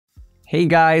Hey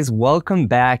guys, welcome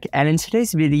back, and in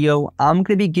today's video, I'm going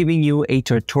to be giving you a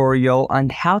tutorial on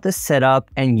how to set up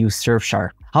and use Surfshark.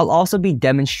 I'll also be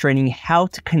demonstrating how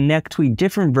to connect to a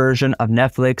different version of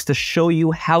Netflix to show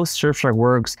you how Surfshark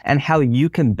works and how you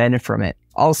can benefit from it.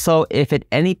 Also, if at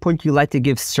any point you'd like to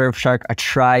give Surfshark a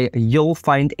try, you'll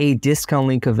find a discount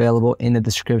link available in the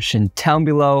description down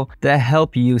below to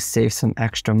help you save some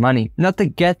extra money. Now, to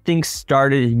get things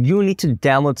started, you need to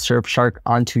download Surfshark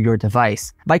onto your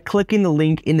device. By clicking the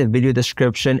link in the video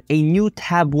description, a new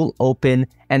tab will open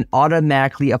and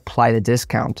automatically apply the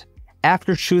discount.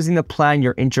 After choosing the plan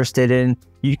you're interested in,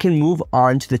 you can move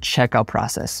on to the checkout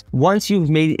process. Once you've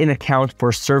made an account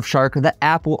for Surfshark, the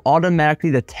app will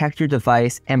automatically detect your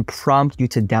device and prompt you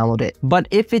to download it. But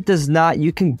if it does not,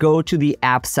 you can go to the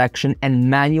app section and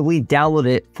manually download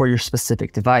it for your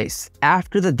specific device.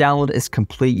 After the download is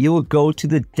complete, you will go to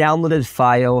the downloaded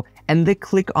file and then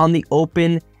click on the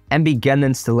open and begin the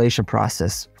installation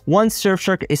process. Once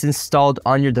Surfshark is installed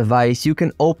on your device, you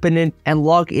can open it and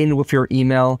log in with your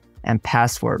email and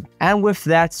password. And with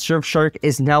that, Surfshark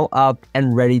is now up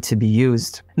and ready to be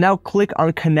used. Now click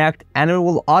on connect and it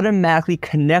will automatically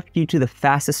connect you to the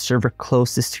fastest server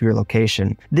closest to your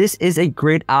location. This is a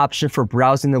great option for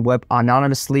browsing the web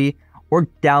anonymously or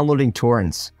downloading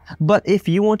torrents. But if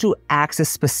you want to access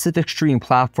specific streaming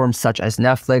platforms such as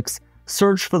Netflix,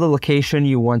 search for the location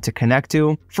you want to connect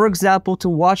to. For example, to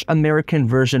watch American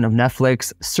version of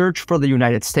Netflix, search for the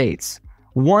United States.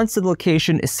 Once the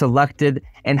location is selected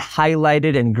and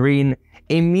highlighted in green,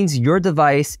 it means your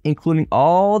device, including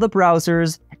all the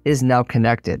browsers, is now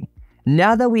connected.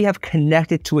 Now that we have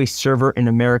connected to a server in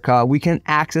America, we can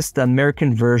access the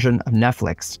American version of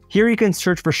Netflix. Here you can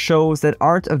search for shows that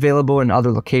aren't available in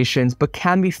other locations but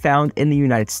can be found in the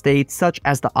United States, such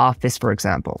as The Office, for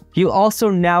example. You also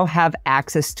now have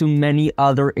access to many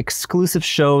other exclusive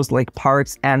shows like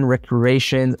Parks and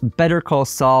Recreation, Better Call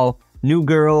Saul, New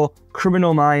Girl,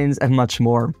 Criminal Minds, and much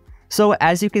more. So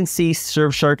as you can see,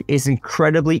 Surfshark is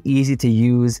incredibly easy to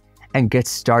use and get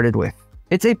started with.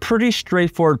 It's a pretty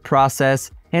straightforward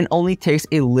process and only takes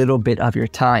a little bit of your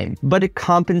time, but it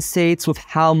compensates with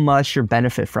how much you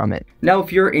benefit from it. Now,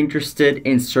 if you're interested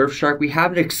in Surfshark, we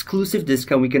have an exclusive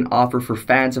discount we can offer for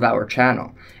fans of our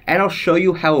channel, and I'll show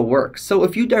you how it works. So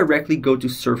if you directly go to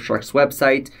Surfshark's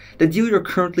website, the deal you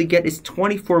currently get is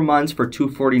 24 months for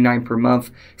 $249 per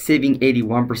month, saving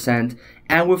 81%,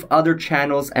 and with other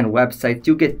channels and websites,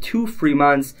 you get 2 free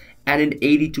months and an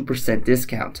 82%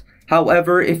 discount.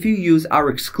 However, if you use our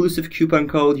exclusive coupon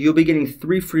code, you'll be getting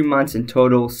 3 free months in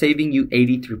total, saving you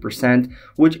 83%,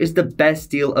 which is the best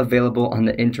deal available on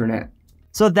the internet.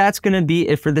 So that's going to be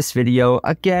it for this video.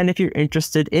 Again, if you're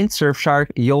interested in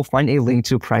Surfshark, you'll find a link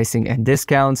to pricing and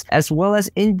discounts, as well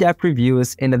as in-depth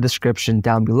reviews in the description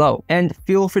down below. And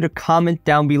feel free to comment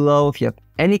down below if you have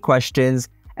any questions,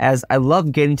 as I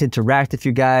love getting to interact with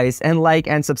you guys, and like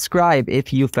and subscribe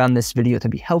if you found this video to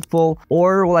be helpful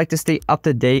or would like to stay up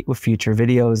to date with future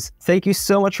videos. Thank you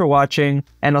so much for watching,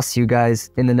 and I'll see you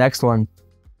guys in the next one.